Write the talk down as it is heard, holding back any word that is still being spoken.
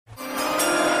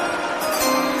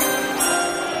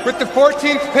With the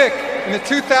 14th pick in the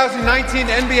 2019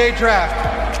 NBA Draft,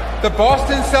 the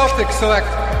Boston Celtics select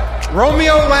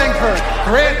Romeo Langford,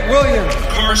 Grant Williams,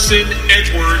 Carson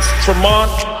Edwards,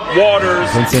 Tremont Waters,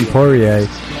 Vincent Poirier,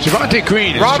 Javonte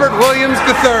Green, Robert Williams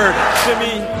III,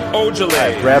 Semi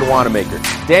Ojeleye, Brad Wanamaker,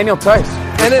 Daniel Tice,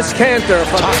 Enes Kanter,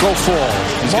 Taco Fall,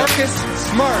 Marcus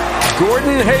Smart,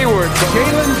 Gordon Hayward,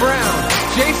 Jaylen Brown,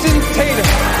 Jason Tatum,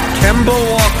 Kemba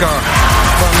Walker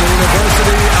from the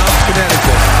University of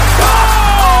Connecticut.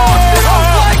 Oh! You don't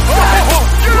like that!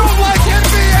 You don't like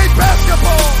NBA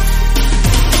basketball!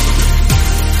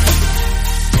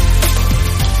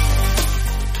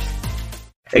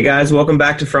 Hey guys, welcome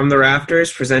back to From the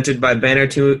Rafters, presented by Banner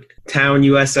Town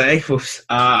USA.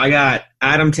 I got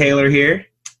Adam Taylor here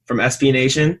from SB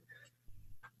Nation.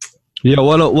 Yeah,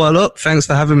 what up? Thanks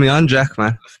for having me on, Jack,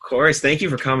 man. Of course, thank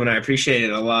you for coming. I appreciate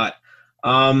it a lot.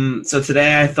 So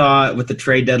today I thought with the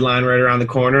trade deadline right around the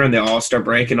corner and the All-Star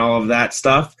break and all of that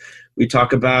stuff, we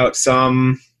talk about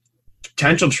some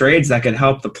potential trades that could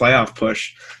help the playoff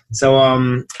push. So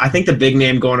I think the big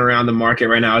name going around the market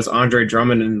right now is Andre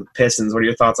Drummond and the Pistons. What are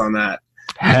your thoughts on that?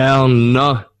 Hell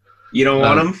no. You don't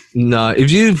want him? No.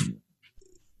 If you've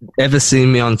ever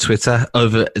seen me on Twitter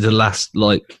over the last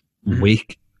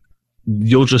week,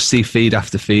 you'll just see feed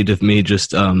after feed of me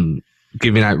just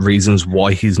giving out reasons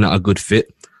why he's not a good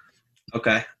fit.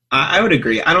 Okay. I would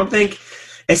agree. I don't think,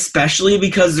 especially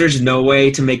because there's no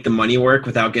way to make the money work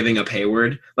without giving up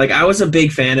Hayward. Like, I was a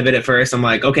big fan of it at first. I'm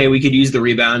like, okay, we could use the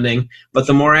rebounding. But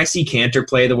the more I see Kanter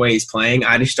play the way he's playing,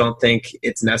 I just don't think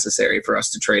it's necessary for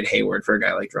us to trade Hayward for a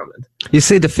guy like Drummond. You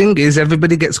see, the thing is,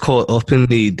 everybody gets caught up in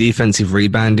the defensive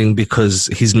rebounding because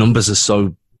his numbers are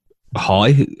so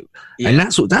high. Yeah. And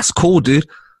that's cool, dude.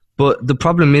 But the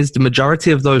problem is the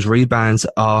majority of those rebounds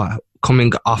are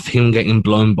coming off him getting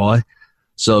blown by.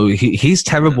 So he's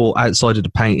terrible outside of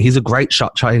the paint. He's a great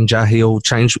shot changer. He'll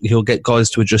get guys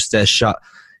to adjust their shot.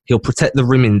 He'll protect the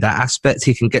rim in that aspect.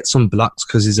 He can get some blocks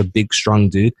because he's a big, strong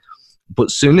dude. But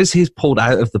as soon as he's pulled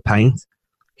out of the paint,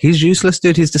 he's useless,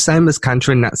 dude. He's the same as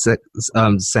Kanter in that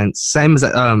sense. Same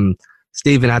as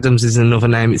Steven Adams is another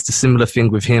name. It's the similar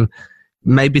thing with him.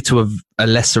 Maybe to a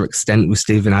lesser extent with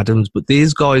Steven Adams, but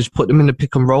these guys, put them in a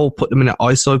pick and roll, put them in an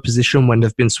ISO position when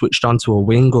they've been switched onto a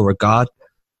wing or a guard,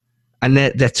 and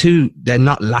they're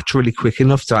not laterally quick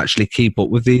enough to actually keep up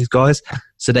with these guys,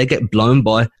 so they get blown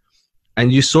by.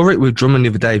 And you saw it with Drummond the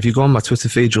other day. If you go on my Twitter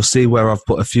feed, you'll see where I've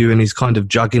put a few, and he's kind of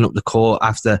jogging up the court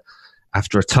after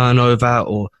a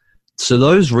turnover. So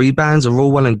those rebounds are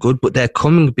all well and good, but they're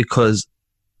coming because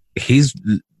he's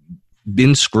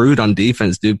been screwed on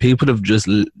defense, dude. People have just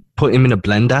put him in a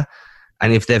blender,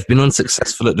 and if they've been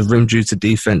unsuccessful at the rim due to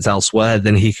defense elsewhere,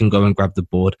 then he can go and grab the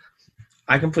board.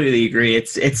 I completely agree.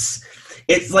 It's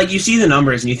like you see the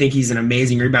numbers and you think he's an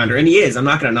amazing rebounder, and he is. I'm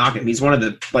not going to knock him. He's one of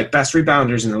the best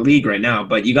rebounders in the league right now.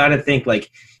 But you got to think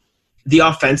the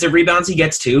offensive rebounds he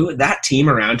gets too. That team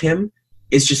around him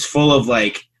is just full of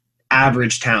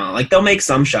average talent. They'll make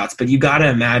some shots, but you got to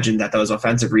imagine that those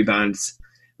offensive rebounding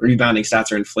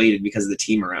stats are inflated because of the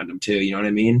team around him too. You know what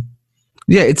I mean?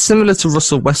 Yeah, it's similar to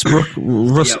Russell Westbrook.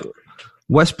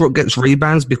 Westbrook gets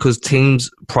rebounds because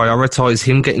teams prioritize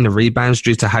him getting the rebounds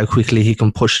due to how quickly he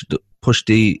can push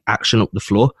the action up the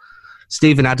floor.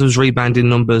 Steven Adams' rebounding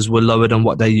numbers were lower than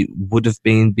what they would have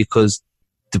been because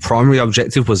the primary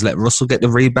objective was let Russell get the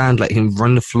rebound, let him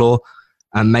run the floor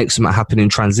and make something happen in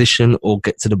transition or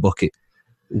get to the bucket.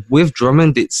 With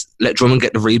Drummond, it's let Drummond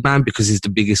get the rebound because he's the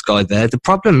biggest guy there. The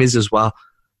problem is as well,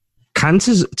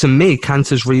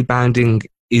 Kanter's rebounding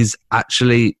is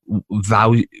actually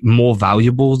more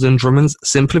valuable than Drummond's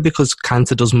simply because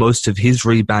Kanter does most of his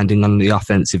rebounding on the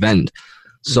offensive end.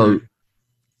 So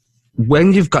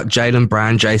when you've got Jaylen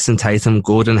Brown, Jason Tatum,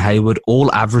 Gordon Hayward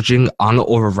all averaging on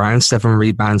or around 7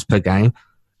 rebounds per game,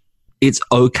 it's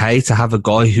okay to have a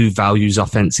guy who values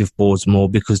offensive boards more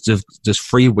because there's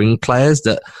 3 wing players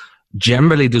that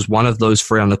generally there's one of those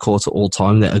 3 on the court at all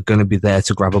time that are going to be there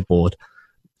to grab a board.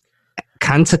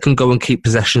 Kanter can go and keep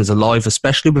possessions alive,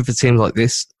 especially with a team like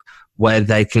this where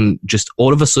they can just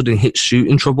all of a sudden hit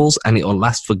shooting troubles and it'll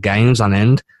last for games on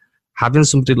end. Having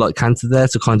somebody like Kanter there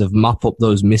to kind of mop up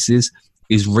those misses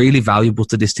is really valuable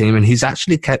to this team, and he's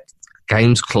actually kept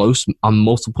games close on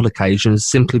multiple occasions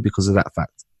simply because of that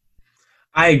fact.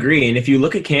 I agree, and if you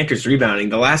look at Kanter's rebounding,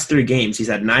 the last 3 games, he's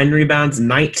had 9 rebounds,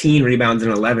 19 rebounds,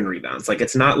 and 11 rebounds.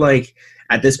 It's not like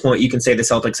at this point you can say the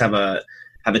Celtics have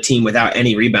a team without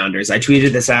any rebounders. I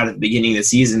tweeted this out at the beginning of the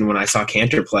season when I saw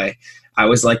Kanter play. I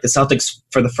was like, the Celtics,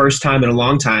 for the first time in a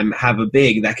long time, have a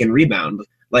big that can rebound.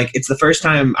 It's the first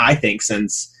time, I think,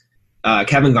 since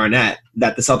Kevin Garnett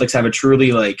that the Celtics have a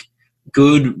truly,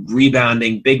 good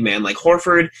rebounding big man. Like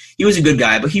Horford, he was a good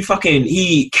guy, but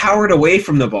he cowered away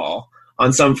from the ball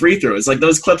on some free throws. Like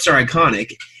those clips are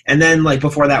iconic. And then like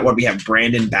before that, we have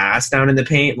Brandon Bass down in the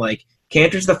paint. Like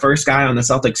Cantor's the first guy on the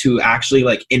Celtics who actually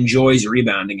like enjoys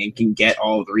rebounding and can get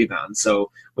all of the rebounds.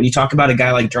 So when you talk about a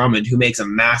guy like Drummond who makes a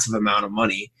massive amount of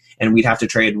money and we'd have to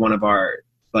trade one of our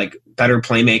like better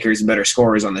playmakers and better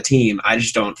scorers on the team, I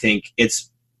just don't think it's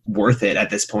worth it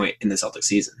at this point in the Celtics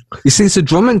season. You see, so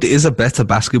Drummond is a better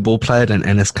basketball player than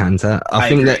Enes Kanter. I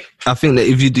think that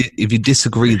if you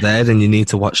disagree there, then you need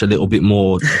to watch a little bit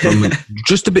more Drummond,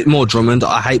 just a bit more Drummond.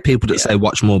 I hate people that say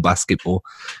watch more basketball.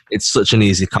 It's such an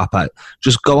easy cop out.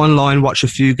 Just go online, watch a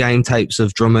few game tapes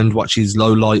of Drummond, watch his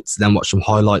lowlights, then watch some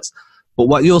highlights. But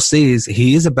what you'll see is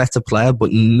he is a better player,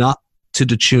 but not to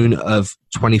the tune of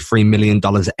 $23 million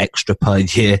extra per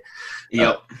year.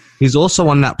 Yep. He's also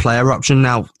on that player option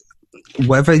now.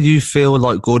 Whether you feel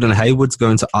like Gordon Hayward's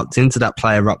going to opt into that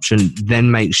player option then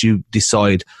makes you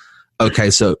decide, okay,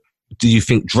 so do you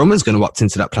think Drummond's going to opt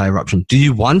into that player option? Do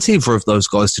you want either of those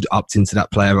guys to opt into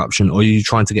that player option, or are you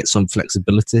trying to get some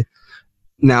flexibility?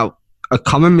 Now, a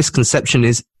common misconception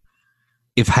is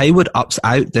if Hayward opts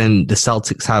out, then the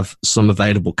Celtics have some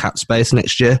available cap space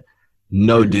next year.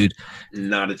 No, dude.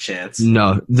 Not a chance.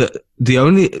 No. The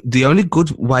only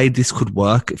good way this could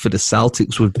work for the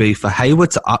Celtics would be for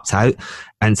Hayward to opt out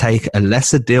and take a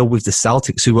lesser deal with the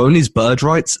Celtics, who own his bird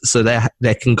rights, so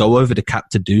they can go over the cap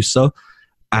to do so,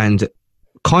 and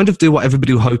kind of do what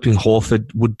everybody was hoping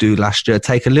Horford would do last year,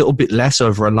 take a little bit less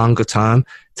over a longer term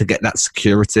to get that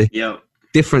security. Yeah.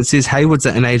 Difference is Hayward's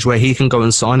at an age where he can go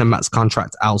and sign a max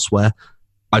contract elsewhere.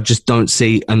 I just don't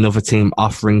see another team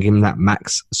offering him that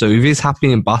max. So if he's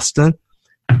happy in Boston,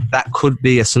 that could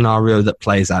be a scenario that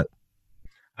plays out.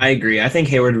 I agree. I think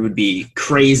Hayward would be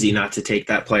crazy not to take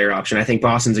that player option. I think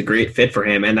Boston's a great fit for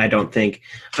him, and I don't think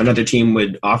another team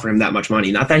would offer him that much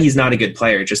money. Not that he's not a good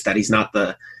player, just that he's not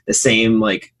the same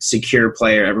like secure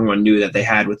player everyone knew that they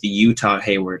had with the Utah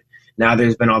Hayward. Now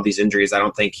there's been all these injuries. I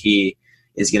don't think he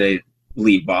is going to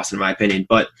leave Boston, in my opinion.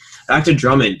 But back to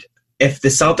Drummond. If the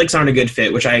Celtics aren't a good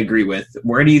fit, which I agree with,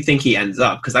 where do you think he ends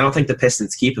up? Because I don't think the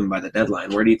Pistons keep him by the deadline.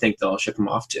 Where do you think they'll ship him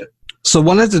off to? So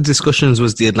one of the discussions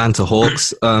was the Atlanta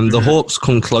Hawks. The Hawks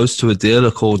come close to a deal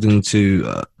according to,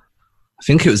 I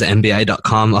think it was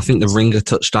NBA.com. I think the Ringer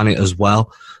touched on it as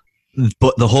well.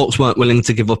 But the Hawks weren't willing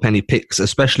to give up any picks,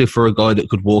 especially for a guy that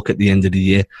could walk at the end of the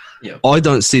year. Yeah. I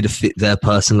don't see the fit there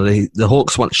personally. The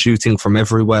Hawks want shooting from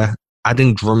everywhere.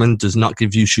 Adding Drummond does not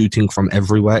give you shooting from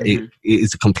everywhere. Mm-hmm. It is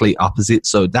the complete opposite.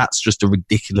 So that's just a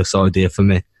ridiculous idea for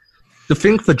me. The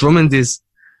thing for Drummond is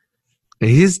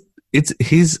he's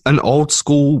an old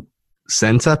school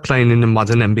center playing in the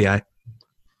modern NBA.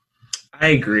 I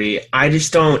agree. I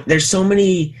just don't. There's so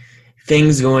many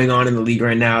things going on in the league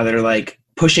right now that are like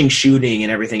pushing shooting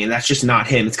and everything, and that's just not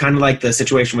him. It's kind of like the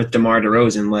situation with DeMar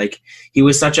DeRozan. Like he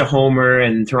was such a homer,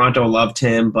 and Toronto loved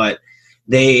him, but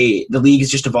the league is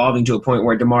just evolving to a point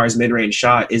where DeMar's mid-range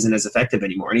shot isn't as effective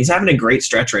anymore. And he's having a great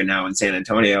stretch right now in San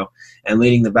Antonio and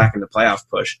leading them back in the playoff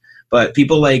push. But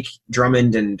people like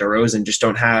Drummond and DeRozan just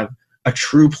don't have a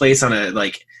true place on a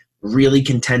like really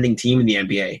contending team in the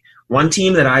NBA. One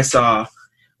team that I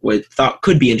thought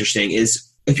could be interesting is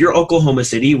if you're Oklahoma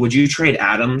City, would you trade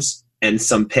Adams and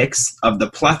some picks of the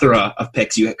plethora of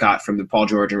picks you got from the Paul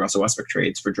George and Russell Westbrook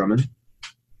trades for Drummond?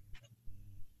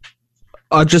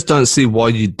 I just don't see why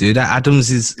you do that.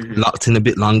 Adams is locked in a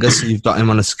bit longer, so you've got him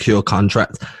on a secure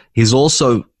contract. He's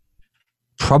also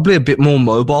probably a bit more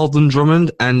mobile than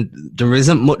Drummond, and there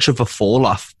isn't much of a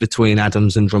fall-off between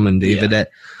Adams and Drummond either. Yeah.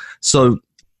 So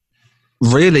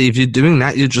really, if you're doing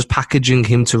that, you're just packaging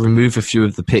him to remove a few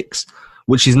of the picks,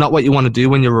 which is not what you want to do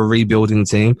when you're a rebuilding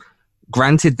team.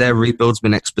 Granted, their rebuild's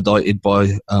been expedited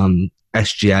by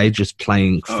SGA just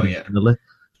playing phenomenally.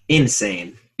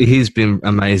 Insane. He's been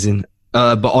amazing.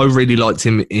 But I really liked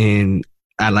him in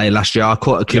LA last year. I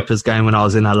caught a Clippers game when I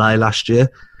was in LA last year,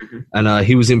 and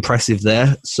he was impressive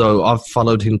there. So I've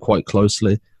followed him quite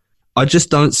closely. I just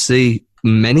don't see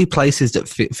many places that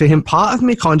fit for him. Part of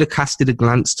me kind of casted a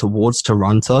glance towards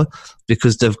Toronto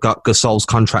because they've got Gasol's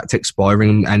contract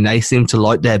expiring, and they seem to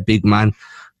like their big man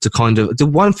to kind of... The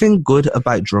one thing good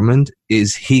about Drummond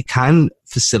is he can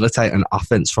facilitate an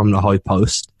offense from the high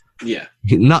post. Yeah,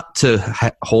 not to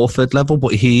Horford level,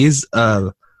 but he is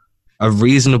a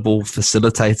reasonable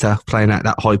facilitator playing at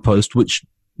that high post, which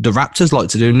the Raptors like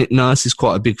to do. Nick Nurse is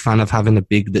quite a big fan of having a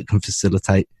big that can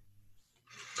facilitate.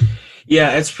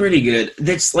 Yeah, it's pretty good.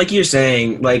 It's like you're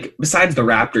saying, like besides the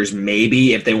Raptors,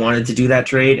 maybe if they wanted to do that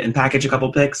trade and package a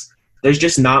couple picks, there's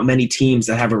just not many teams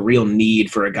that have a real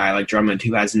need for a guy like Drummond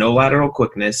who has no lateral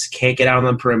quickness, can't get out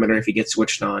on the perimeter if he gets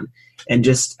switched on, and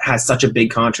just has such a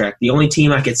big contract. The only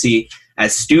team I could see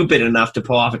as stupid enough to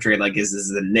pull off a trade like this is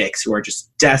the Knicks, who are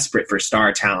just desperate for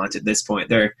star talent at this point.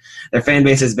 Their fan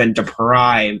base has been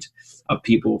deprived of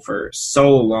people for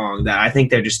so long that I think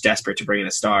they're just desperate to bring in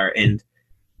a star. And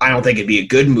I don't think it'd be a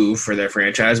good move for their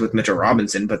franchise with Mitchell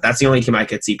Robinson, but that's the only team I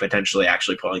could see potentially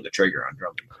actually pulling the trigger on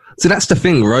Drummond. So that's the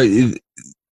thing, right?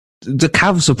 The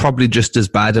Cavs are probably just as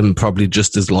bad and probably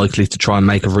just as likely to try and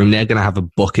make a room. They're going to have a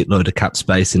bucket load of cap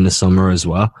space in the summer as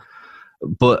well.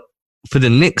 But for the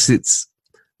Knicks,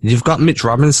 you've got Mitch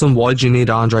Robinson. Why do you need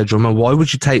Andre Drummond? Why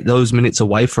would you take those minutes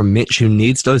away from Mitch, who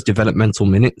needs those developmental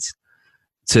minutes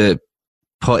to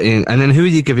put in? And then who are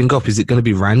you giving up? Is it going to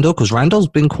be Randall? Because Randall's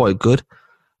been quite good.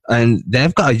 And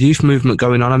they've got a youth movement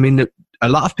going on. I mean, a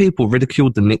lot of people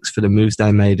ridiculed the Knicks for the moves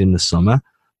they made in the summer,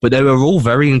 but they were all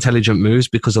very intelligent moves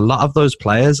because a lot of those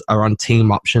players are on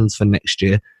team options for next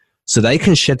year. So they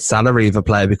can shed salary if a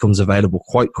player becomes available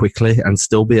quite quickly and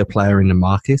still be a player in the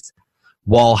market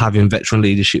while having veteran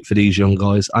leadership for these young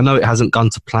guys. I know it hasn't gone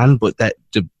to plan, but that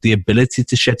the ability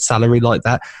to shed salary like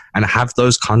that and have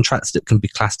those contracts that can be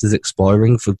classed as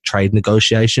expiring for trade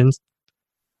negotiations,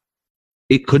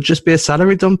 it could just be a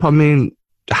salary dump. I mean,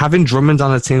 having Drummond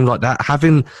on a team like that,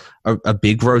 having a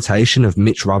big rotation of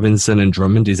Mitch Robinson and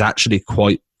Drummond is actually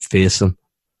quite fearsome.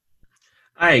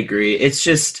 I agree. It's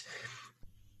just,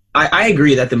 I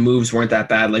agree that the moves weren't that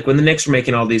bad. Like when the Knicks were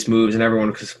making all these moves and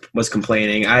everyone was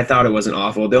complaining, I thought it wasn't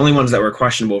awful. The only ones that were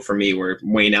questionable for me were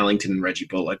Wayne Ellington and Reggie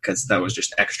Bullock because that was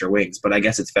just extra wings. But I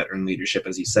guess it's veteran leadership,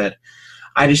 as you said.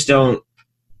 I don't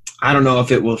know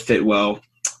if it will fit well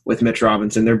with Mitch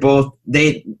Robinson.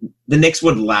 The Knicks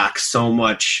would lack so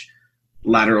much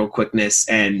lateral quickness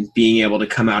and being able to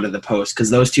come out of the post because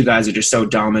those two guys are just so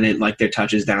dominant, like their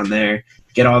touches down there,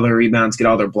 get all their rebounds, get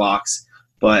all their blocks.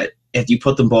 But if you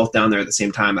put them both down there at the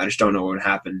same time, I just don't know what would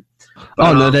happen.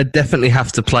 But, no, they definitely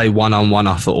have to play one-on-one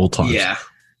off at all times.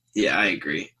 Yeah, I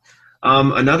agree.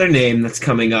 Another name that's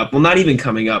coming up, well, not even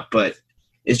coming up, but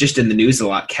is just in the news a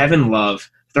lot, Kevin Love,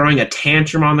 throwing a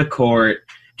tantrum on the court,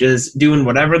 just doing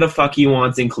whatever the fuck he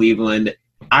wants in Cleveland.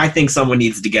 I think someone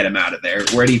needs to get him out of there.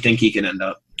 Where do you think he can end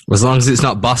up? As long as it's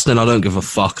not Boston, I don't give a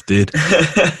fuck, dude.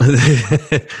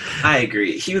 I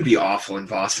agree. He would be awful in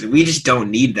Boston. We just don't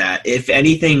need that. If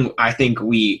anything, I think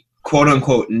we,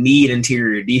 quote-unquote, need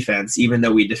interior defense, even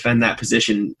though we defend that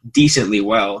position decently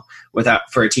well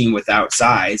for a team without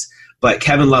size. But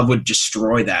Kevin Love would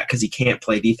destroy that because he can't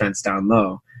play defense down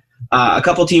low. A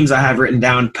couple teams I have written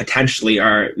down potentially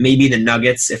are maybe the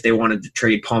Nuggets if they wanted to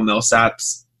trade Paul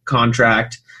Millsap's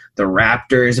contract, the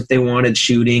Raptors if they wanted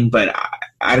shooting, but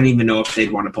I don't even know if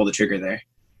they'd want to pull the trigger there.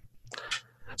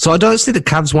 So I don't see the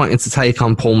Cavs wanting to take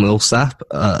on Paul Millsap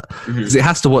because it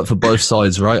has to work for both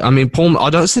sides, right? I mean, I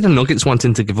don't see the Nuggets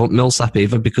wanting to give up Millsap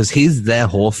either because he's their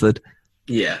Horford.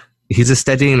 Yeah. He's a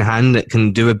steadying hand that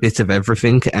can do a bit of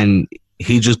everything and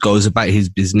he just goes about his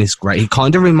business great. He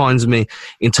kind of reminds me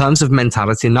in terms of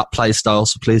mentality, not play style,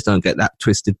 so please don't get that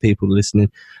twisted, people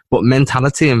listening, but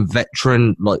mentality and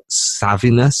veteran like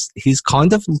savviness. He's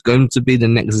kind of going to be the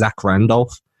next Zach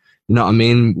Randolph. You know what I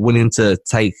mean? Willing to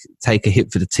take a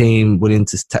hit for the team, willing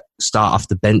to start off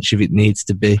the bench if it needs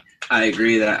to be. I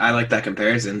agree that I like that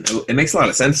comparison. It makes a lot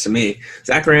of sense to me.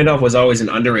 Zach Randolph was always an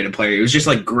underrated player. He was just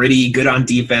like gritty, good on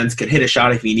defense, could hit a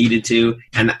shot if he needed to,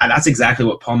 and that's exactly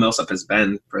what Paul Millsap has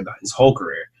been for his whole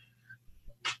career.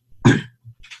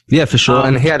 Yeah, for sure.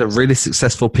 And he had a really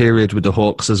successful period with the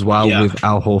Hawks as well with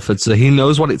Al Horford, so he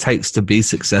knows what it takes to be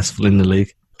successful in the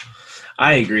league.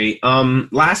 I agree.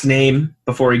 Last name,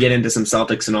 before we get into some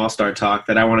Celtics and All-Star talk,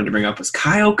 that I wanted to bring up was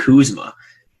Kyle Kuzma.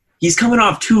 He's coming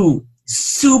off 2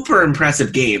 super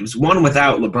impressive games, one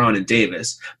without LeBron and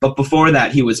Davis. But before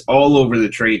that, he was all over the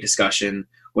trade discussion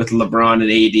with LeBron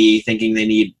and AD, thinking they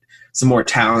need some more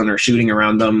talent or shooting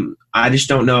around them. I just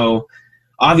don't know.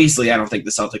 Obviously, I don't think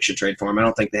the Celtics should trade for him. I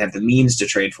don't think they have the means to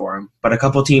trade for him. But a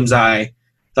couple teams I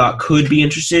thought could be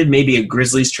interested, maybe a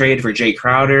Grizzlies trade for Jay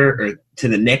Crowder or to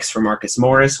the Knicks for Marcus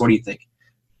Morris. What do you think?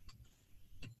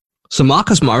 So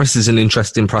Marcus Morris is an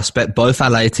interesting prospect. Both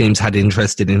LA teams had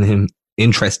interest in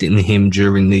him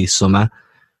during the summer.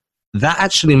 That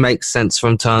actually makes sense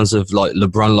from terms of like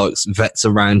LeBron likes vets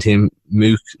around him.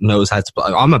 Mook knows how to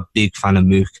play. I'm a big fan of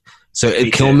Mook. So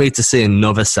it'd kill me to see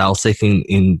another Celtic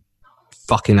in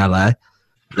fucking LA.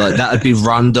 Like that would be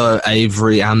Rondo,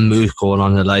 Avery, and Mook all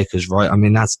on the Lakers, right? I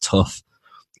mean, that's tough.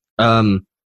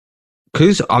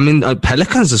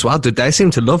 Pelicans as well. Did they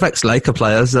seem to love ex-Laker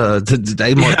players?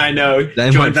 They might, I know. They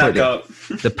Join might back put up.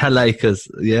 the Pelicans.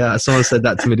 Yeah, someone said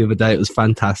that to me the other day. It was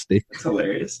fantastic. It's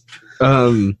hilarious.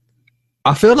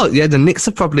 I feel like, the Knicks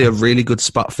are probably a really good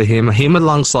spot for him. Him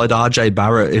alongside RJ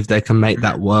Barrett, if they can make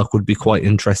that work, would be quite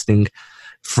interesting.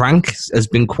 Frank's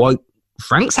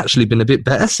actually been a bit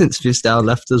better since Fizdale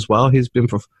left as well.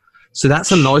 So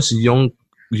that's a nice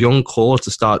young core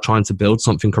to start trying to build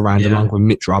something around along with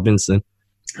Mitch Robinson.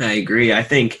 I agree. I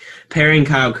think pairing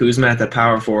Kyle Kuzma at the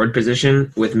power forward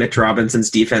position with Mitch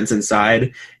Robinson's defense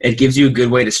inside, it gives you a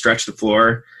good way to stretch the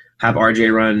floor, have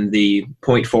RJ run the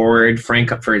point forward,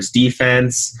 Frank up for his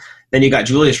defense. Then you got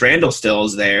Julius Randle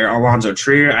stills there, Alonzo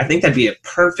Trier. I think that'd be a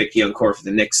perfect young core for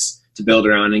the Knicks to build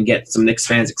around and get some Knicks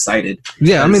fans excited.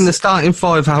 Yeah, the starting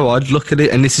five, how I'd look at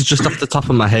it, and this is just off the top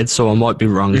of my head, so I might be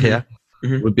wrong here,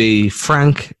 would be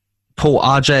Frank, Paul,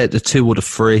 RJ at the 2 or the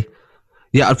 3.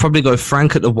 Yeah, I'd probably go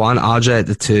Frank at the 1, RJ at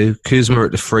the 2, Kuzma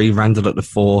at the 3, Randle at the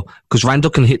 4, because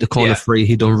Randle can hit the corner 3.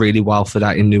 He done really well for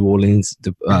that in New Orleans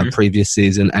the previous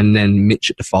season, and then Mitch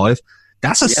at the 5.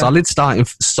 That's a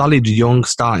solid young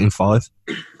starting 5.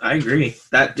 I agree.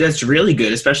 That's really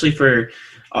good, especially for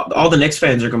all the Knicks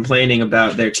fans are complaining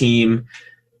about their team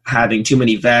having too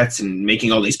many vets and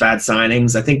making all these bad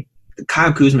signings. I think the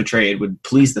Kyle Kuzma trade would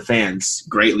please the fans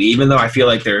greatly, even though I feel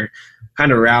like they're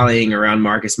kind of rallying around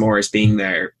Marcus Morris being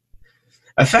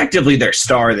effectively their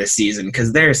star this season,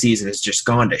 because their season has just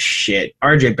gone to shit.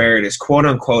 RJ Barrett is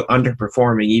quote-unquote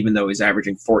underperforming, even though he's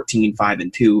averaging 14, 5,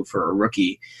 and 2 for a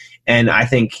rookie. And I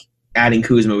think adding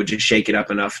Kuzma would just shake it up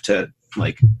enough to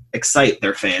excite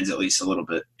their fans at least a little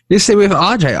bit. You see, with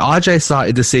RJ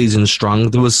started the season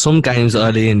strong. There was some games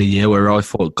early in the year where I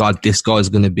thought, God, this guy's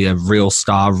going to be a real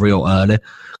star real early.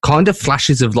 Kind of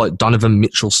flashes of Donovan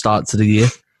Mitchell start to the year.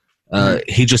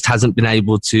 He just hasn't been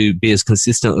able to be as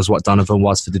consistent as what Donovan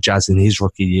was for the Jazz in his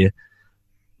rookie year.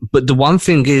 But the one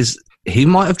thing is, he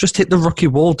might have just hit the rookie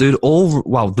wall, dude.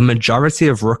 The majority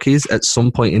of rookies at some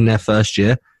point in their first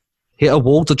year hit a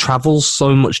wall. The travel's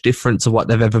so much different to what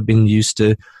they've ever been used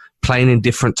to. Playing in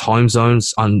different time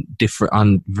zones on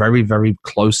very, very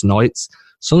close nights.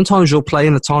 Sometimes you'll play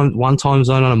in one time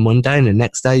zone on a Monday, and the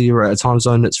next day you're at a time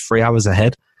zone that's 3 hours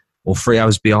ahead or 3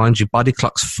 hours behind. Your body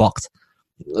clock's fucked.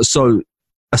 So,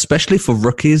 especially for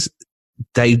rookies,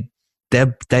 they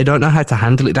don't know how to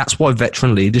handle it. That's why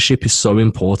veteran leadership is so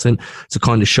important, to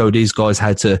kind of show these guys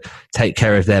how to take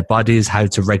care of their bodies, how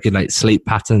to regulate sleep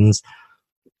patterns.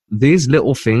 These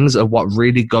little things are what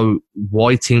really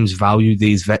why teams value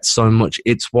these vets so much.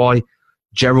 It's why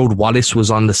Gerald Wallace was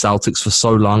on the Celtics for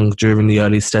so long during the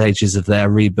early stages of their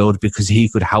rebuild, because he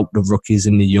could help the rookies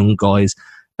and the young guys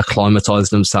acclimatize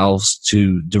themselves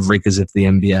to the rigors of the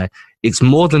NBA. It's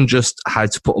more than just how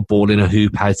to put a ball in a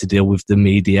hoop, how to deal with the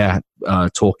media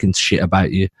talking shit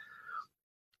about you.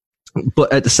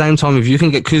 But at the same time, if you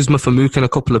can get Kuzma for Mook and a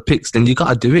couple of picks, then you got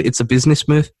to do it. It's a business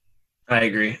move. I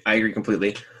agree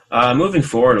completely. Moving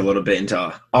forward a little bit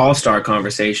into all-star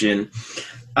conversation,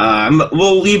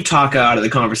 we'll leave Taka out of the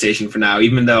conversation for now,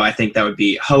 even though I think that would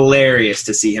be hilarious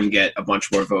to see him get a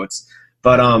bunch more votes.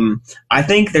 But I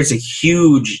think there's a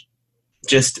huge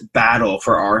just battle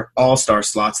for our all-star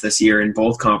slots this year in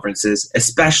both conferences,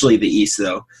 especially the East,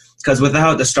 though, because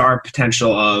without the star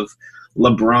potential of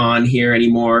LeBron here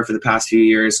anymore for the past few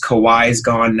years, Kawhi's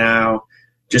gone now.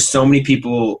 Just so many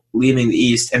people leaving the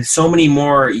East and so many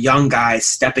more young guys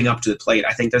stepping up to the plate.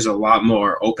 I think there's a lot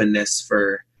more openness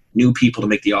for new people to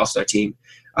make the All-Star team.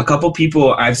 A couple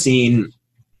people I've seen,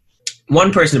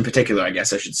 one person in particular, I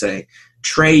guess I should say,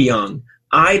 Trae Young.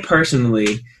 I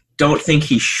personally don't think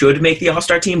he should make the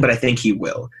All-Star team, but I think he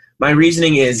will. My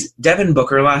reasoning is Devin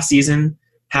Booker last season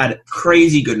had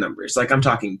crazy good numbers. I'm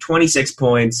talking 26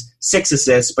 points, 6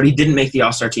 assists, but he didn't make the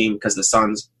All-Star team because the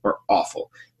Suns were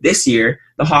awful. This year,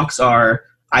 the Hawks are,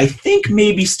 I think,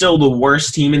 maybe still the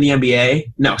worst team in the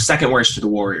NBA. No, second worst to the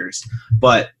Warriors.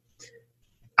 But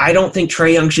I don't think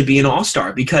Trae Young should be an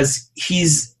all-star because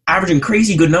he's averaging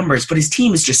crazy good numbers, but his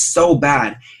team is just so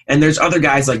bad. And there's other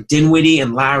guys like Dinwiddie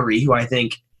and Lowry who I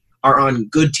think are on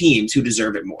good teams who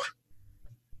deserve it more.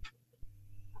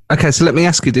 Okay, so let me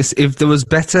ask you this. If there was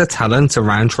better talent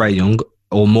around Trae Young,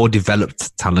 or more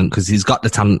developed talent, because he's got the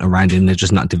talent around him, they're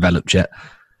just not developed yet,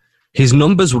 his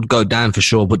numbers would go down for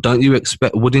sure, but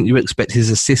wouldn't you expect his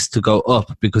assists to go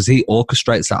up because he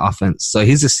orchestrates that offense? So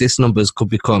his assist numbers could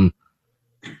become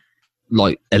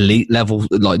elite level,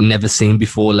 never seen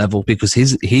before level, because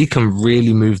he can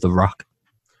really move the rock.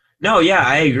 No, yeah,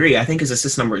 I agree. I think his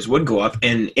assist numbers would go up,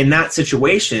 and in that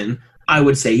situation, I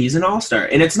would say he's an all-star.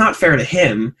 And it's not fair to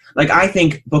him. Like, I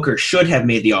think Booker should have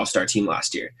made the all-star team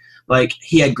last year. Like,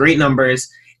 he had great numbers,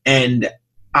 and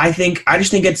I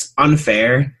just think it's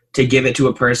unfair to give it to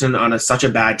a person on such a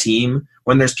bad team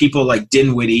when there's people like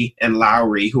Dinwiddie and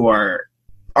Lowry who are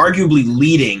arguably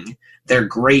leading their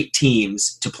great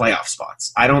teams to playoff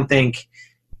spots. I don't think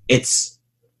it's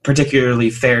particularly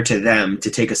fair to them to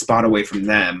take a spot away from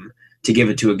them to give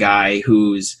it to a guy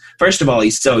who's, first of all,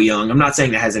 he's so young. I'm not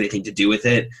saying that has anything to do with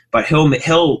it, but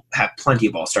he'll have plenty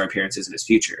of all-star appearances in his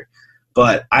future.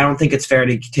 But I don't think it's fair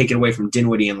to take it away from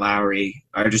Dinwiddie and Lowry,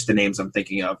 are just the names I'm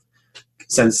thinking of,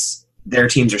 since their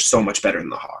teams are so much better than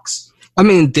the Hawks. I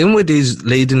mean, Dinwiddie's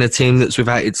leading a team that's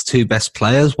without its two best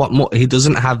players. What more? He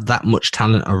doesn't have that much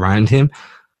talent around him,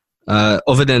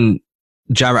 other than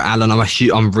Jarrett Allen.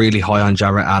 I'm really high on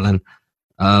Jarrett Allen.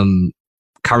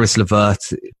 Karis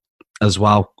LeVert as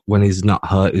well, when he's not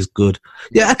hurt, is good.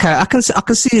 Yeah, okay, I can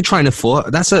see your train of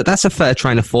thought. That's a fair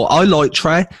train of thought. I like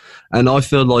Trey, and I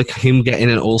feel like him getting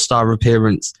an All-Star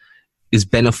appearance is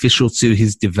beneficial to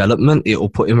his development. It will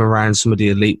put him around some of the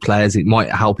elite players. It might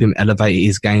help him elevate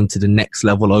his game to the next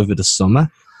level over the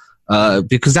summer.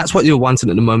 Because that's what you're wanting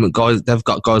at the moment, guys. They've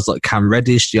got guys like Cam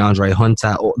Reddish, DeAndre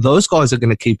Hunter. Those guys are going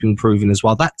to keep improving as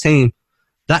well. That team,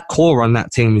 that core on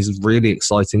that team is really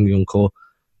exciting, young core.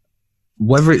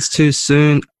 Whether it's too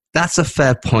soon, that's a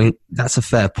fair point.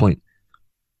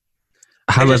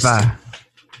 However,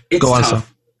 it's go on, tough.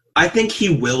 sir. I think he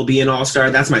will be an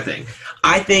all-star. That's my thing.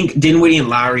 I think Dinwiddie and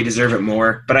Lowry deserve it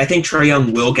more, but I think Trae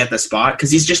Young will get the spot because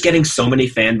he's just getting so many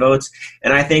fan votes.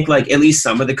 And I think like at least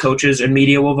some of the coaches and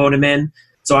media will vote him in.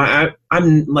 So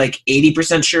I'm like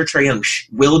 80% sure Trae Young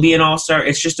will be an all-star.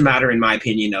 It's just a matter, in my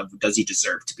opinion, of does he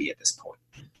deserve to be at this point.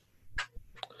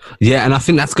 Yeah, and I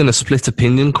think that's going to split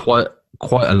opinion quite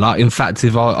a lot. In fact,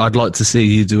 I'd like to see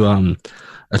you do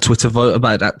a Twitter vote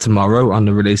about that tomorrow on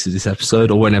the release of this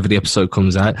episode or whenever the episode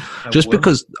comes out.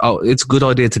 Because it's a good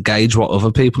idea to gauge what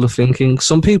other people are thinking.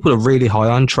 Some people are really high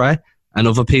on Trey and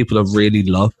other people are really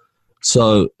low.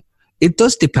 So it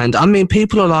does depend. I mean,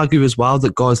 people will argue as well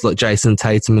that guys like Jason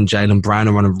Tatum and Jaylen Brown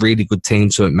are on a really good team,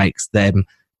 so it makes them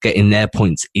getting their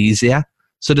points easier.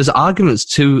 So there's arguments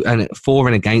for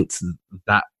and against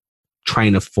that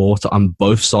train of thought on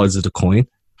both sides of the coin.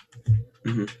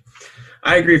 Mm-hmm.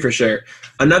 I agree for sure.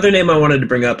 Another name I wanted to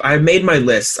bring up, I made my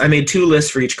list. I made 2 lists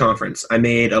for each conference. I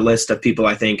made a list of people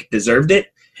I think deserved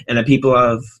it and a people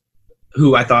of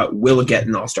who I thought will get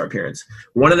an all-star appearance.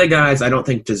 One of the guys I don't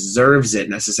think deserves it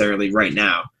necessarily right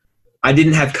now, I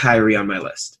didn't have Kyrie on my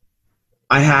list.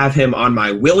 I have him on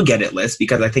my will get it list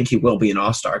because I think he will be an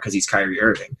all-star because he's Kyrie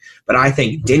Irving. But I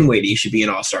think Dinwiddie should be an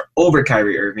all-star over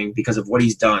Kyrie Irving because of what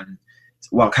he's done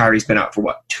while Kyrie's been out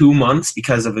for, 2 months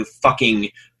because of a fucking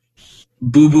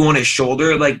boo-boo on his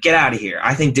shoulder. Like, get out of here.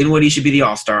 I think Dinwiddie should be the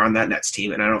all-star on that Nets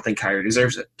team, and I don't think Kyrie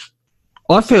deserves it.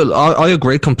 I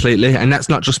agree completely, and that's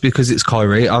not just because it's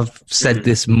Kyrie. I've said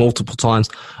this multiple times.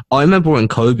 I remember when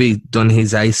Kobe done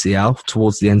his ACL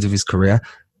towards the end of his career,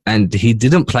 and he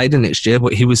didn't play the next year,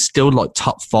 but he was still like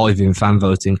top 5 in fan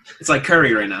voting. It's like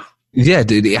Curry right now. Yeah,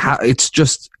 dude.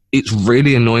 It's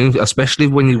really annoying, especially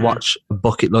when you watch a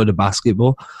bucket load of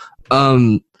basketball.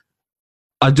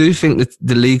 I do think that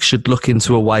the league should look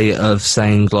into a way of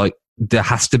saying, like, there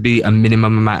has to be a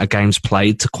minimum amount of games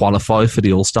played to qualify for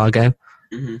the All-Star game.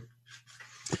 Mm-hmm.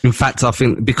 In fact, I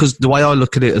think, because the way I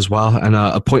look at it as well, and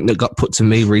a point that got put to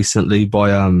me recently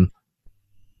by,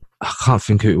 I can't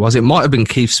think who it was. It might have been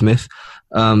Keith Smith.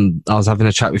 I was having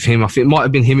a chat with him. I think it might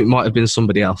have been him. It might have been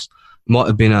somebody else. It might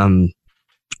have been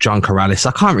John Corrales.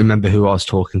 I can't remember who I was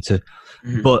talking to.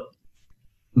 Mm-hmm. But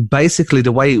basically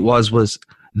the way it was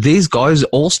these guys,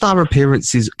 all-star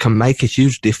appearances can make a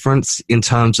huge difference in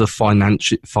terms of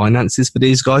finances for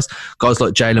these guys. Guys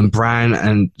like Jaylen Brown,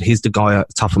 and he's the guy at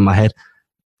the top of my head,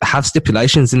 have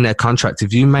stipulations in their contract.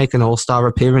 If you make an all-star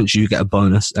appearance, you get a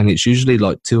bonus, and it's usually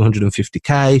like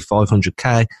 $250K,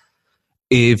 $500K.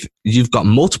 If you've got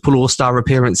multiple all-star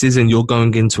appearances and you're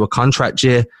going into a contract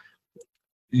year,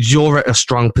 you're at a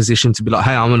strong position to be like,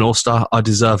 hey, I'm an all-star, I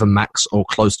deserve a max or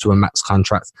close to a max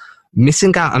contract.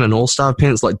 Missing out on an all-star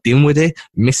appearance like Dinwiddie,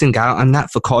 missing out on that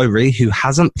for Kyrie, who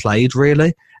hasn't played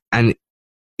really, and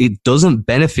it doesn't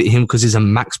benefit him because he's a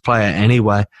max player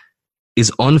anyway,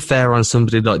 is unfair on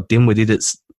somebody like Dinwiddie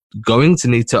that's going to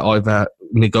need to either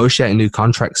negotiate a new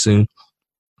contract soon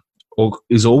or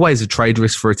is always a trade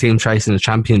risk for a team chasing a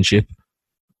championship.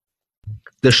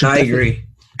 I agree.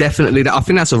 Definitely. I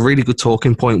think that's a really good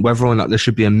talking point, whether or not there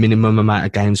should be a minimum amount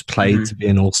of games played to be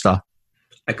an all-star.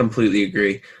 I completely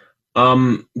agree.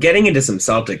 Getting into some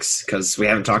Celtics, because we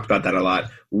haven't talked about that a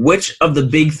lot. Which of the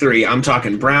big 3, I'm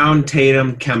talking Brown,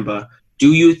 Tatum, Kemba,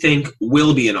 do you think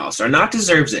will be an All-Star? Not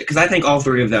deserves it, because I think all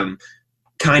three of them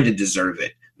kind of deserve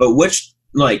it. But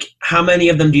how many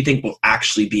of them do you think will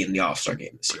actually be in the All-Star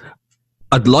game this year?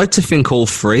 I'd like to think all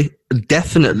three.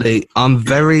 Definitely, I'm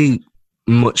very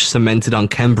much cemented on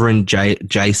Kemba and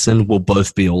Jason will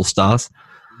both be All-Stars.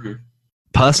 Mm-hmm.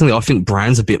 Personally, I think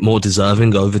Brown's a bit more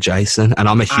deserving over Jason, and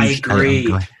I'm a huge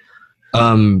Tatum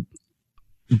guy.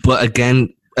 But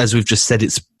again, as we've just said,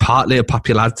 it's partly a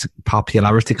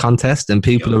popularity contest, and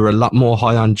people are a lot more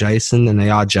high on Jason than they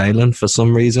are Jalen for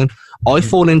some reason. I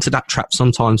fall into that trap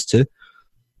sometimes too.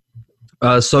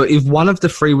 So if one of the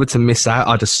three were to miss out,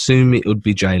 I'd assume it would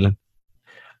be Jalen.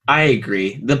 I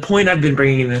agree. The point I've been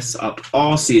bringing this up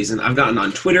all season, I've gotten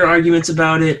on Twitter arguments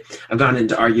about it. I've gotten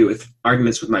into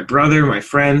arguments with my brother, my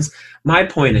friends. My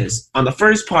point is, on the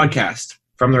first podcast,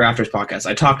 from the Raptors podcast,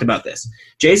 I talked about this.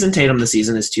 Jason Tatum this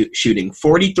season is shooting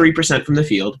 43% from the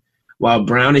field, while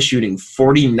Brown is shooting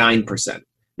 49%.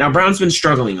 Now, Brown's been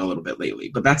struggling a little bit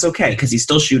lately, but that's okay because he's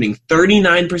still shooting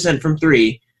 39% from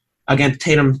three against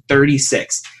Tatum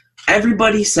 36.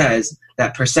 Everybody says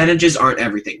that percentages aren't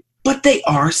everything, but they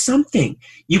are something.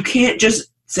 You can't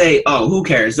just say, oh, who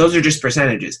cares? Those are just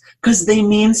percentages, because they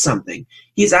mean something.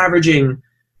 He's averaging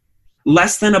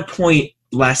less than a point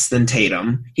less than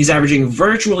Tatum. He's averaging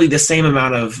virtually the same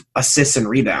amount of assists and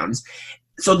rebounds.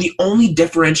 So the only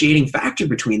differentiating factor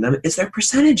between them is their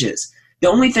percentages. The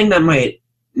only thing that might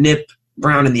nip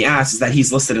Brown in the ass is that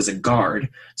he's listed as a guard,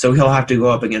 so he'll have to go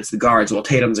up against the guards while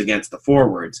Tatum's against the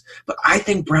forwards. But I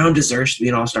think Brown deserves to be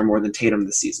an All-Star more than Tatum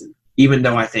this season, even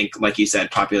though I think, like you said,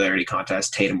 popularity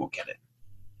contest, Tatum will get it.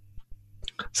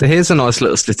 So here's a nice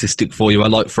little statistic for you. I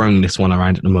like throwing this one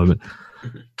around at the moment.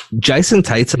 Jason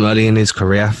Tatum, early in his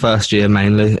career, first year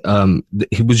mainly,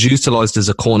 he was utilized as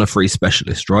a corner three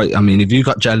specialist, right? I mean, if you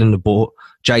got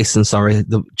Jason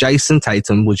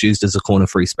Tatum was used as a corner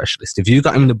three specialist. If you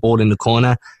got him the ball in the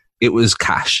corner, it was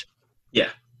cash. Yeah.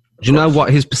 Do you know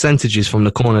what his percentage is from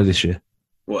the corner this year?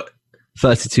 What?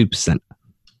 32%.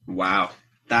 Wow.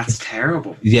 That's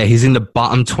terrible. Yeah, he's in the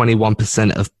bottom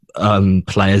 21% of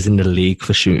players in the league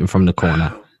for shooting from the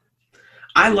corner. Wow.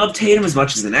 I love Tatum as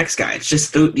much as the next guy. It's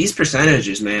just these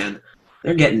percentages, man,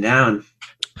 they're getting down.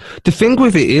 The thing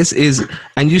with it is,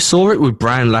 and you saw it with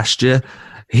Brown last year,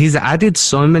 he's added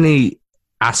so many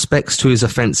aspects to his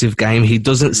offensive game. He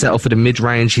doesn't settle for the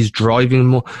mid-range. He's driving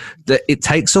more. It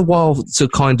takes a while to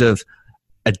kind of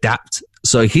adapt.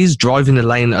 So he's driving the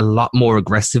lane a lot more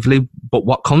aggressively. But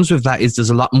what comes with that is there's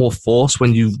a lot more force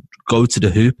when you go to the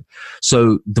hoop.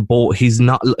 So the ball,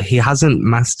 he hasn't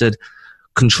mastered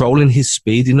controlling his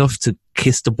speed enough to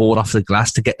kiss the ball off the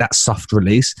glass to get that soft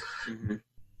release. Mm-hmm.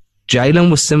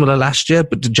 Jalen was similar last year,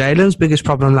 but Jalen's biggest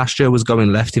problem last year was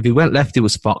going left. If he went left, he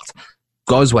was fucked.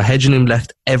 Guys were hedging him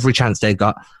left every chance they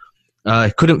got.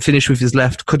 Couldn't finish with his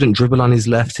left, couldn't dribble on his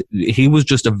left. He was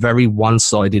just a very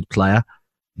one-sided player.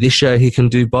 This year, he can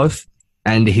do both,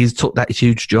 and he's took that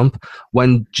huge jump.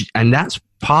 And that's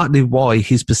partly why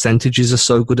his percentages are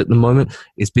so good at the moment,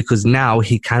 is because now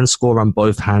he can score on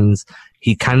both hands.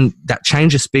 That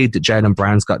change of speed that Jaylen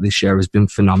Brown's got this year has been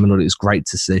phenomenal. It's great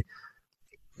to see.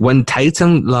 When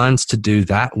Tatum learns to do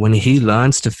that, when he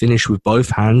learns to finish with both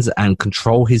hands and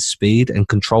control his speed and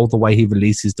control the way he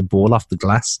releases the ball off the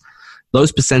glass,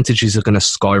 those percentages are going to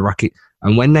skyrocket.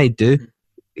 And when they do,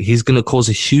 he's going to cause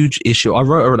a huge issue. I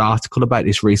wrote an article about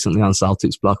this recently on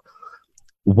Celtics blog.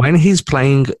 When he's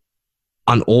playing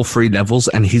on all three levels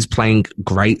and he's playing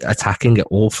great attacking at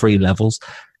all three levels,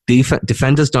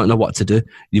 defenders don't know what to do.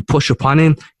 You push upon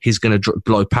him, he's going to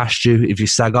blow past you. If you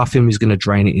sag off him, he's going to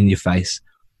drain it in your face.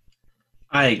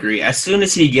 I agree. As soon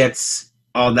as he gets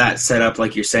all that set up,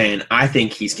 like you're saying, I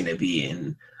think he's going to be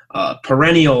in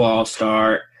perennial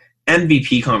all-star,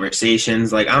 MVP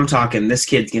conversations. Like, I'm talking, this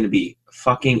kid's going to be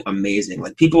fucking amazing.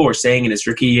 Like, people were saying in his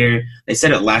rookie year, they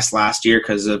said it last year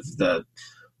because of the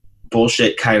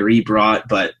bullshit Kyrie brought,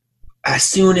 but as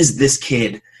soon as this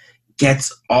kid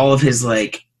gets all of his,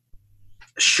 like,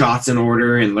 shots in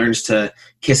order and learns to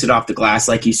kiss it off the glass,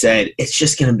 like you said, it's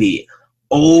just going to be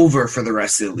over for the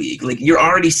rest of the league. Like, you're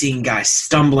already seeing guys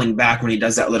stumbling back when he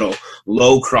does that little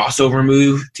low crossover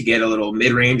move to get a little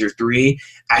mid-range or three.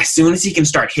 As soon as he can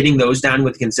start hitting those down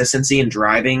with consistency and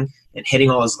driving and hitting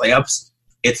all his layups,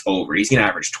 it's over. He's going to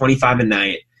average 25 a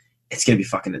night. It's going to be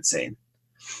fucking insane.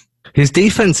 His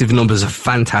defensive numbers are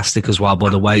fantastic as well, by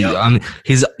the way. Yep. I mean,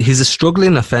 he's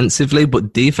struggling offensively,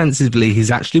 but defensively,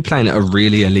 he's actually playing at a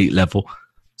really elite level.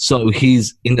 So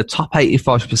he's in the top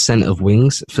 85% of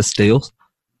wings for steals.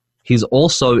 He's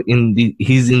also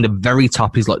he's in the very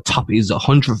top. He's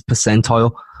 100th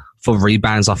percentile for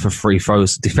rebounds off of free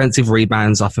throws. Defensive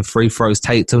rebounds off of free throws,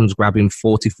 Tatum's grabbing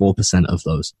 44% of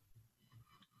those.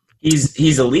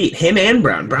 He's elite. Him and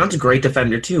Brown. Brown's a great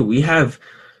defender too. We have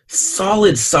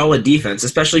solid defense,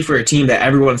 especially for a team that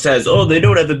everyone says, oh, they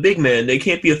don't have a big man. They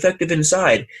can't be effective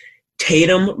inside.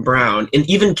 Tatum, Brown, and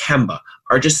even Kemba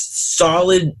are just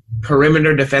solid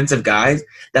perimeter defensive guys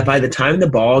that by the time the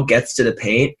ball gets to the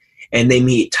paint and they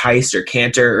meet Tice or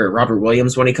Cantor or Robert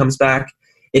Williams when he comes back,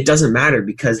 it doesn't matter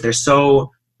because they're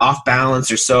so off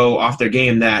balance or so off their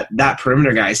game that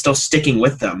perimeter guy is still sticking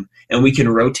with them, and we can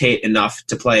rotate enough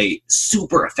to play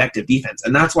super effective defense.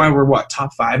 And that's why we're,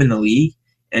 top 5 in the league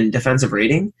in defensive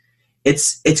rating?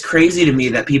 It's crazy to me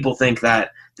that people think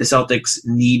that the Celtics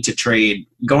need to trade,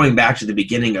 going back to the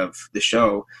beginning of the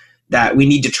show, that we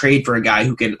need to trade for a guy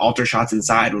who can alter shots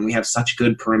inside when we have such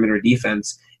good perimeter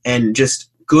defense and just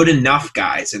good enough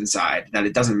guys inside that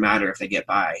it doesn't matter if they get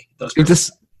by those.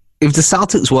 If the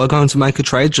Celtics were going to make a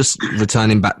trade, just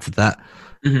returning back to that,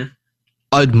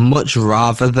 I'd much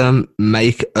rather them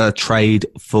make a trade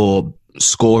for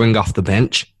scoring off the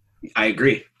bench. I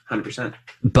agree, 100%.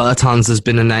 Bertans has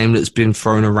been a name that's been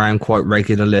thrown around quite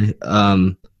regularly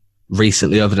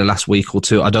recently over the last week or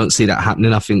two. I don't see that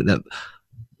happening. I think that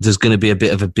there's going to be a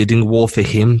bit of a bidding war for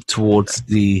him towards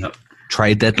the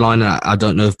trade deadline. I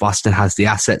don't know if Boston has the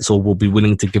assets or will be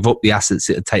willing to give up the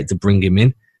assets it would take to bring him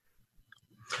in.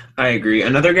 I agree.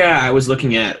 Another guy I was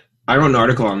looking at, I wrote an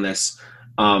article on this.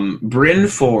 Bryn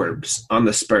Forbes on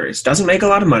the Spurs doesn't make a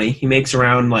lot of money. He makes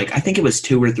around I think it was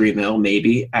 $2 or $3 million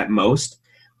maybe at most.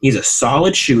 He's a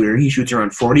solid shooter. He shoots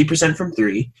around 40% from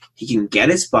 3. He can get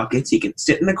his buckets. He can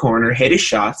sit in the corner, hit his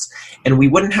shots, and we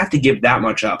wouldn't have to give that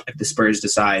much up if the Spurs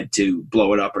decide to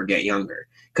blow it up or get younger,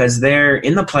 because they're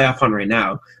in the playoff hunt right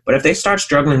now. But if they start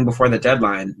struggling before the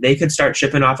deadline, they could start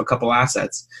shipping off a couple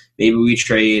assets. Maybe we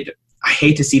trade. I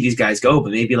hate to see these guys go,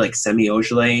 but maybe Semi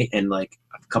Ojeleye and a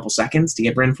couple seconds to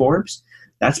get Bryn Forbes.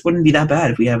 That wouldn't be that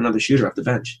bad if we have another shooter off the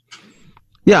bench.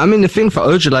 Yeah, I mean, the thing for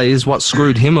Ojeleye is what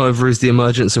screwed him over is the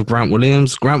emergence of Grant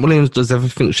Williams. Grant Williams does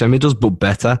everything Semi does, but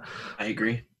better. I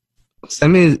agree.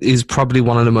 Semi is probably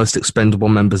one of the most expendable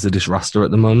members of this roster at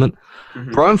the moment.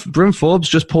 Bryn Forbes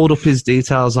just pulled up his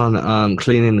details on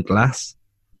cleaning the glass.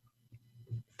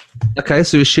 Okay,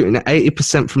 so he's shooting at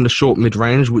 80% from the short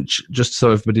mid-range, which, just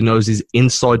so everybody knows, is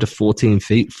inside the 14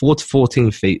 feet. 4 to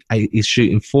 14 feet, he's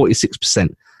shooting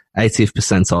 46%, 80th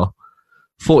percentile.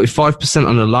 45%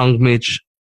 on the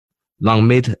long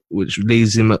mid, which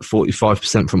leaves him at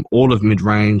 45% from all of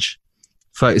mid-range,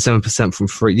 37% from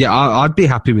free. Yeah, I'd be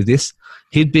happy with this.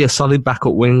 He'd be a solid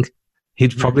backup wing.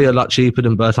 He'd probably a lot cheaper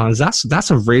than Bertans.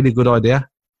 That's a really good idea.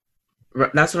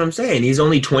 That's what I'm saying. He's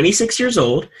only 26 years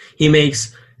old. He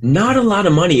makes not a lot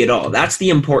of money at all. That's the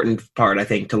important part, I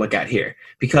think, to look at here.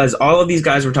 Because all of these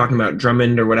guys we're talking about,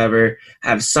 Drummond or whatever,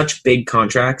 have such big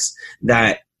contracts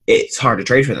that it's hard to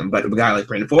trade for them. But a guy like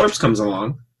Bryn Forbes comes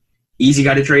along, easy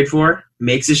guy to trade for,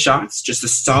 makes his shots, just a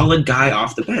solid guy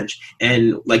off the bench.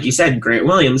 And like you said, Grant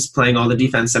Williams playing all the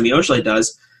defense Semi Ojeleye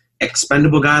does,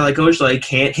 expendable guy like Ojeleye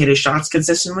can't hit his shots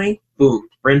consistently. Boom,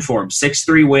 Bryn Forbes,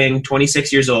 6'3" wing,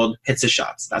 26 years old, hits his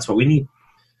shots. That's what we need.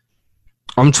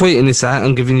 I'm tweeting this out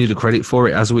and giving you the credit for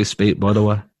it as we speak, by the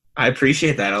way. I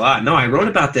appreciate that a lot. No, I wrote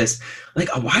about this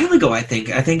a while ago, I think.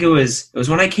 I think it was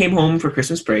when I came home for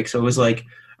Christmas break, so it was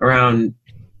around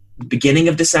beginning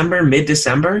of December,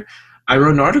 mid-December. I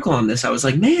wrote an article on this. I was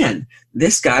like, man,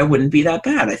 this guy wouldn't be that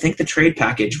bad. I think the trade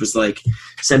package was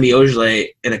Semi Ojeleye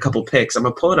and a couple picks. I'm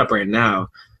going to pull it up right now.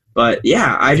 But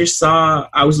yeah, I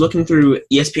was looking through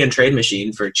ESPN Trade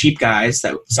Machine for cheap guys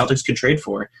that Celtics could trade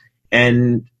for,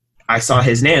 and I saw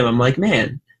his name. I'm like,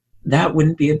 man, that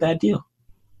wouldn't be a bad deal.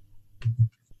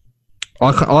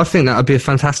 I think that would be a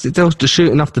fantastic deal. The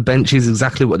shooting off the bench is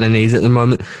exactly what they need at the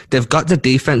moment. They've got the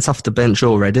defense off the bench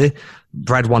already.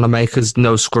 Brad Wanamaker's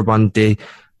no scrub on D.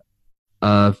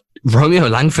 Romeo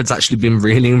Langford's actually been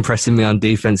really impressing me on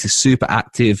defense. He's super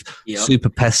active, super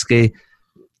pesky.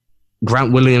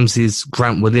 Grant Williams is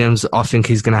Grant Williams. I think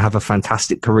he's going to have a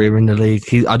fantastic career in the league.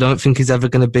 I don't think he's ever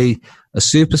going to be a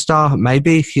superstar.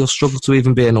 Maybe he'll struggle to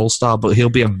even be an all-star, but he'll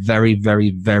be a very,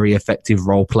 very, very effective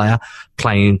role player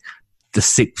playing the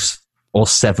 6th or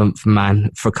 7th man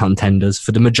for contenders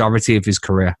for the majority of his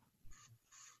career.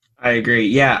 I agree.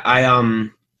 Yeah, I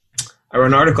wrote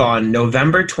an article on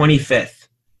November 25th,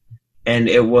 and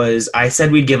I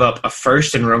said we'd give up a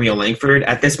first and Romeo Langford.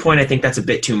 At this point, I think that's a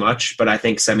bit too much, but I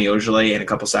think Semi Ojeleye in a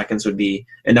couple seconds would be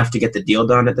enough to get the deal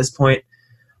done at this point.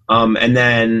 And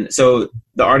then, so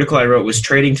the article I wrote was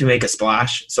trading to make a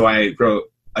splash. So I wrote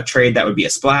a trade that would be a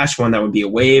splash, one that would be a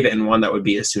wave, and one that would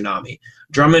be a tsunami.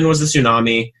 Drummond was the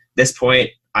tsunami. At this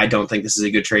point, I don't think this is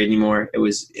a good trade anymore. It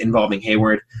was involving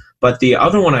Hayward. But the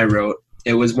other one I wrote,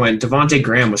 it was when Devontae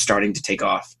Graham was starting to take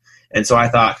off. And so I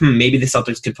thought, maybe the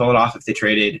Celtics could pull it off if they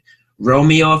traded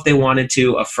Romeo if they wanted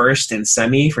to, a first and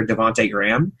semi for Devontae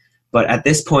Graham. But at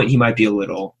this point, he might be a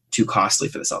little too costly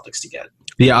for the Celtics to get.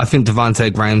 Yeah, I think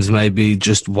Devontae Graham's maybe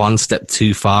just one step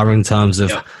too far in terms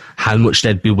of how much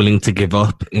they'd be willing to give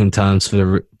up in terms for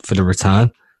the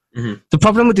return. Mm-hmm. The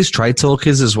problem with this trade talk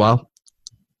is as well,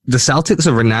 the Celtics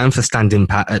are renowned for standing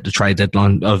pat at the trade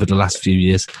deadline over the last few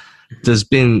years. There's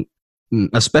been,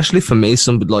 especially for me,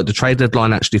 the trade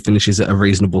deadline actually finishes at a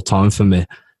reasonable time for me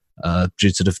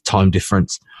due to the time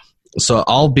difference. So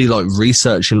I'll be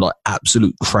researching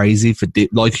absolute crazy for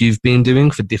like you've been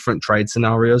doing for different trade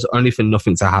scenarios, only for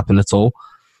nothing to happen at all.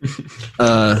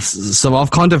 So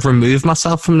I've kind of removed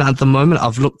myself from that at the moment.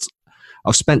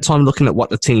 I've spent time looking at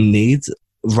what the team needs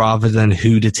rather than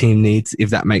who the team needs, if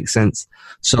that makes sense.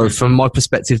 So from my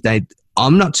perspective,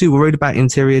 I'm not too worried about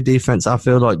interior defense. I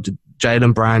feel like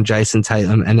Jaylen Brown, Jason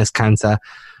Tatum, Enes Kanter,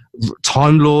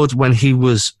 Time Lord, when he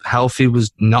was healthy,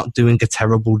 was not doing a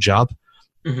terrible job.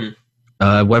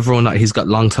 Mm-hmm. Whether or not he's got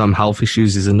long-term health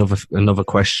issues is another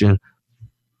question.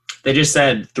 They just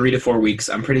said 3 to 4 weeks.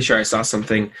 I'm pretty sure I saw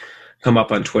something come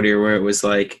up on Twitter where it was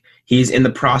like he's in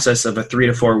the process of a 3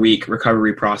 to 4 week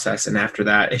recovery process, and after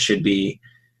that, it should be.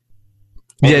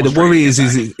 Yeah, the worry is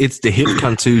it's the hip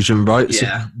contusion, right?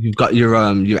 Yeah. So you've got your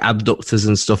abductors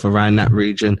and stuff around that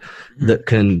region that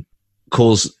can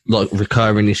cause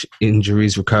recurring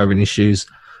injuries, recurring issues.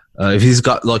 If he's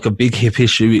got a big hip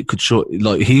issue, it could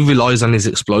he relies on his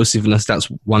explosiveness. That's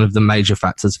one of the major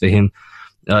factors for him.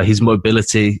 His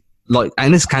mobility,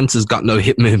 Enes Kanter's got no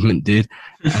hip movement, dude.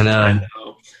 And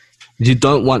you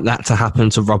don't want that to happen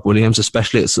to Rob Williams,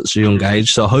 especially at such a young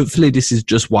age. So hopefully this is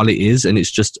just what it is, and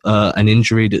it's just an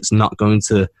injury that's not going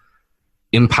to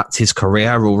impact his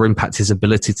career or impact his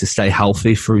ability to stay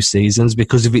healthy through seasons.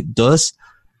 Because if it does,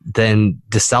 then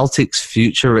the Celtics'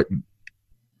 future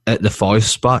at the 5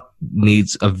 spot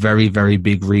needs a very, very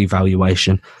big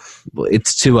reevaluation. But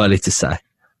it's too early to say.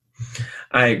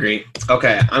 I agree.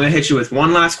 Okay, I'm going to hit you with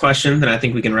one last question, then I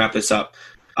think we can wrap this up.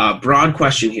 Broad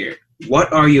question here.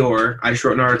 What are I just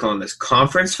wrote an article on this,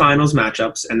 conference finals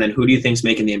matchups, and then who do you think's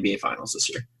making the NBA finals this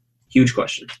year? Huge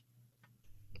question.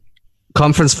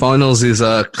 Conference finals is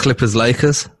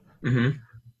Clippers-Lakers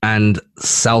and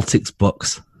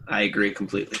Celtics-Bucks. I agree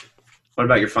completely. What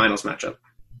about your finals matchup?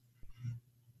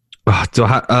 My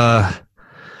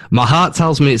heart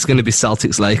tells me it's going to be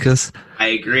Celtics-Lakers. I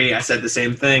agree. I said the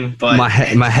same thing, but my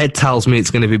head tells me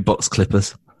it's going to be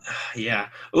Bucks-Clippers. Yeah.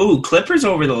 Ooh, Clippers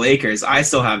over the Lakers. I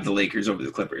still have the Lakers over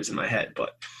the Clippers in my head,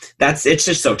 but it's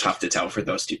just so tough to tell for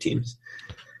those two teams.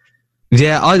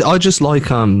 Yeah, I just I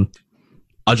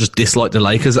just dislike the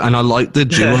Lakers, and I like the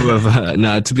duo of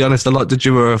to be honest, I like the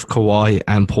duo of Kawhi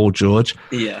and Paul George.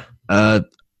 Yeah.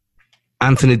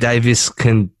 Anthony Davis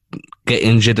can get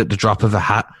injured at the drop of a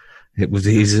hat.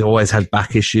 He's always had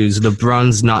back issues.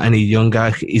 LeBron's not any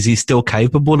younger. Is he still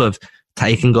capable of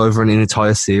taking over an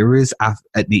entire series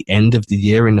at the end of the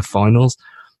year in the finals?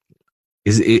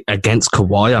 Is it against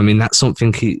Kawhi? I mean, that's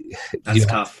something that's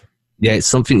tough. Yeah, it's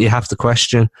something you have to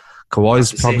question.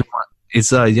 Kawhi's probably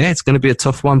it's going to be a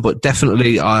tough one, but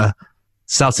definitely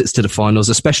Celtics to the finals,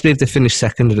 especially if they finish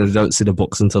second and they don't see the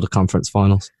Bucks until the conference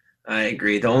finals. I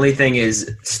agree. The only thing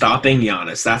is stopping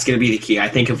Giannis. That's going to be the key. I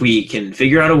think if we can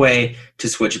figure out a way to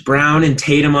switch Brown and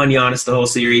Tatum on Giannis the whole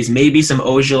series, maybe some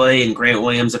Ogilvy and Grant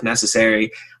Williams if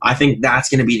necessary, I think that's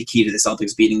going to be the key to the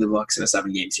Celtics beating the Bucks in a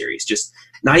 7-game series. Just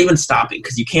not even stopping,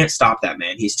 because you can't stop that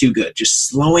man. He's too good. Just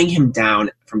slowing him down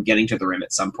from getting to the rim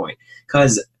at some point.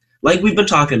 Because like we've been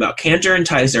talking about, Kanter and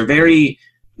Tice are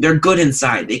they're good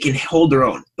inside. They can hold their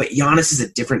own. But Giannis is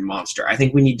a different monster. I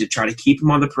think we need to try to keep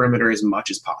him on the perimeter as much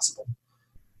as possible.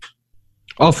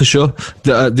 Oh, for sure.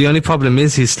 The only problem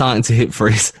is he's starting to hit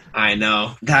threes. I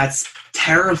know. That's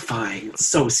terrifying. It's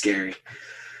so scary.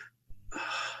 I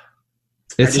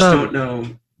just don't know.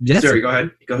 Yes. Sorry, go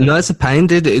ahead. No, it's a pain,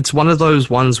 dude. It's one of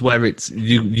those ones where it's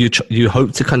you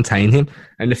hope to contain him.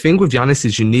 And the thing with Giannis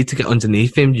is you need to get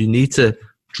underneath him. You need to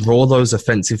draw those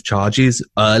offensive charges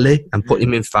early and put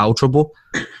him in foul trouble.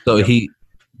 So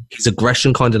his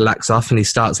aggression kind of lacks off and he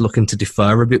starts looking to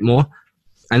defer a bit more.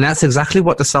 And that's exactly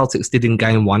what the Celtics did in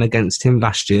Game 1 against him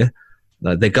last year.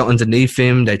 They got underneath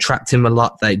him. They trapped him a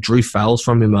lot. They drew fouls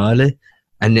from him early.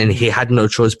 And then he had no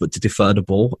choice but to defer the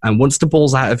ball. And once the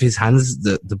ball's out of his hands,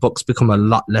 the Bucks become a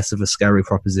lot less of a scary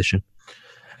proposition.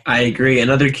 I agree.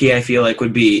 Another key I feel like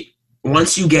would be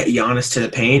once you get Giannis to the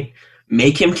paint,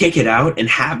 make him kick it out and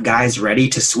have guys ready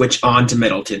to switch on to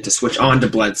Middleton, to switch on to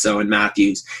Bledsoe and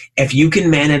Matthews. If you can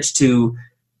manage to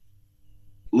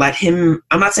let him,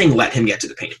 I'm not saying let him get to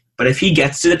the paint, but if he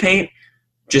gets to the paint,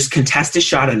 just contest his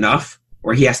shot enough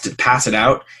where he has to pass it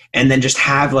out, and then just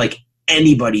have like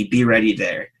anybody be ready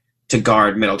there to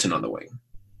guard Middleton on the wing.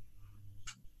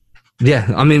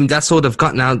 Yeah, I mean, that's all they've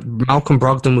got now. Malcolm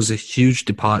Brogdon was a huge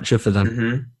departure for them.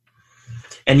 Mm-hmm.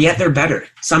 And yet they're better.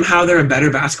 Somehow they're a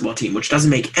better basketball team, which doesn't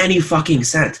make any fucking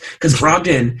sense. Because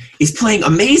Brogdon is playing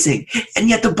amazing, and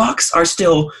yet the Bucks are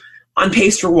still on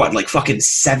pace for what, like fucking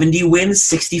 70 wins,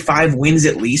 65 wins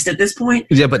at least at this point?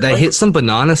 Yeah, but they hit some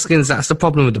banana skins. That's the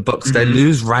problem with the Bucks. Mm-hmm. They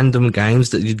lose random games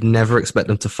that you'd never expect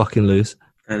them to fucking lose.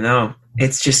 I know.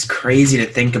 It's just crazy to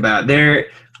think about. They're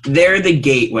the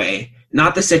gateway,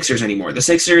 not the Sixers anymore. The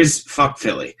Sixers, fuck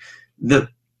Philly. The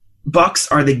Bucks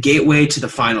are the gateway to the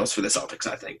finals for the Celtics,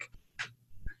 I think.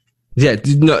 Yeah,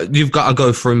 no, you've got to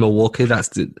go through Milwaukee. That's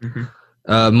the... Mm-hmm.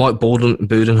 Mike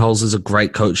Budenholzer is a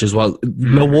great coach as well.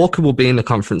 Milwaukee will be in the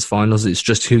conference finals. It's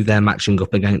just who they're matching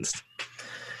up against.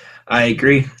 I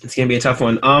agree. It's going to be a tough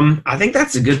one. I think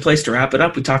that's a good place to wrap it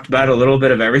up. We talked about a little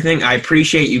bit of everything. I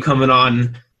appreciate you coming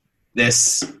on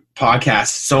this podcast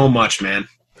so much, man.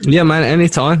 Yeah, man.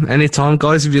 Anytime,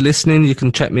 guys. If you're listening, you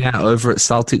can check me out over at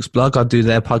Celtics Blog. I do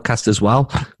their podcast as well.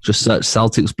 Just search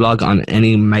Celtics Blog on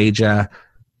any major...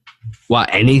 Well,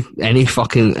 any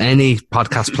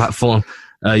podcast platform,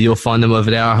 you'll find them over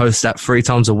there. I host that 3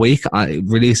 times a week. It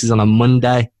releases on a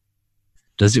Monday.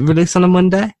 Does it release on a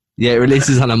Monday? Yeah, it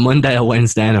releases on a Monday, a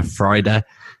Wednesday, and a Friday.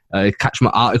 Catch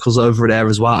my articles over there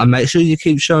as well. And make sure you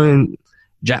keep showing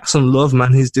Jackson love,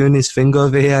 man. He's doing his thing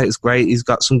over here. It's great. He's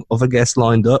got some other guests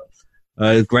lined up.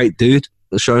 Great dude.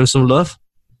 Show him some love.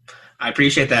 I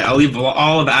appreciate that. I'll leave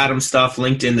all of Adam's stuff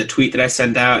linked in the tweet that I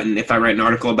sent out. And if I write an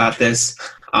article about this,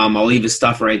 I'll leave his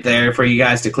stuff right there for you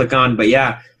guys to click on. But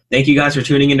yeah, thank you guys for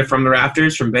tuning into From the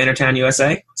Rafters from Bannertown,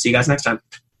 USA. See you guys next time.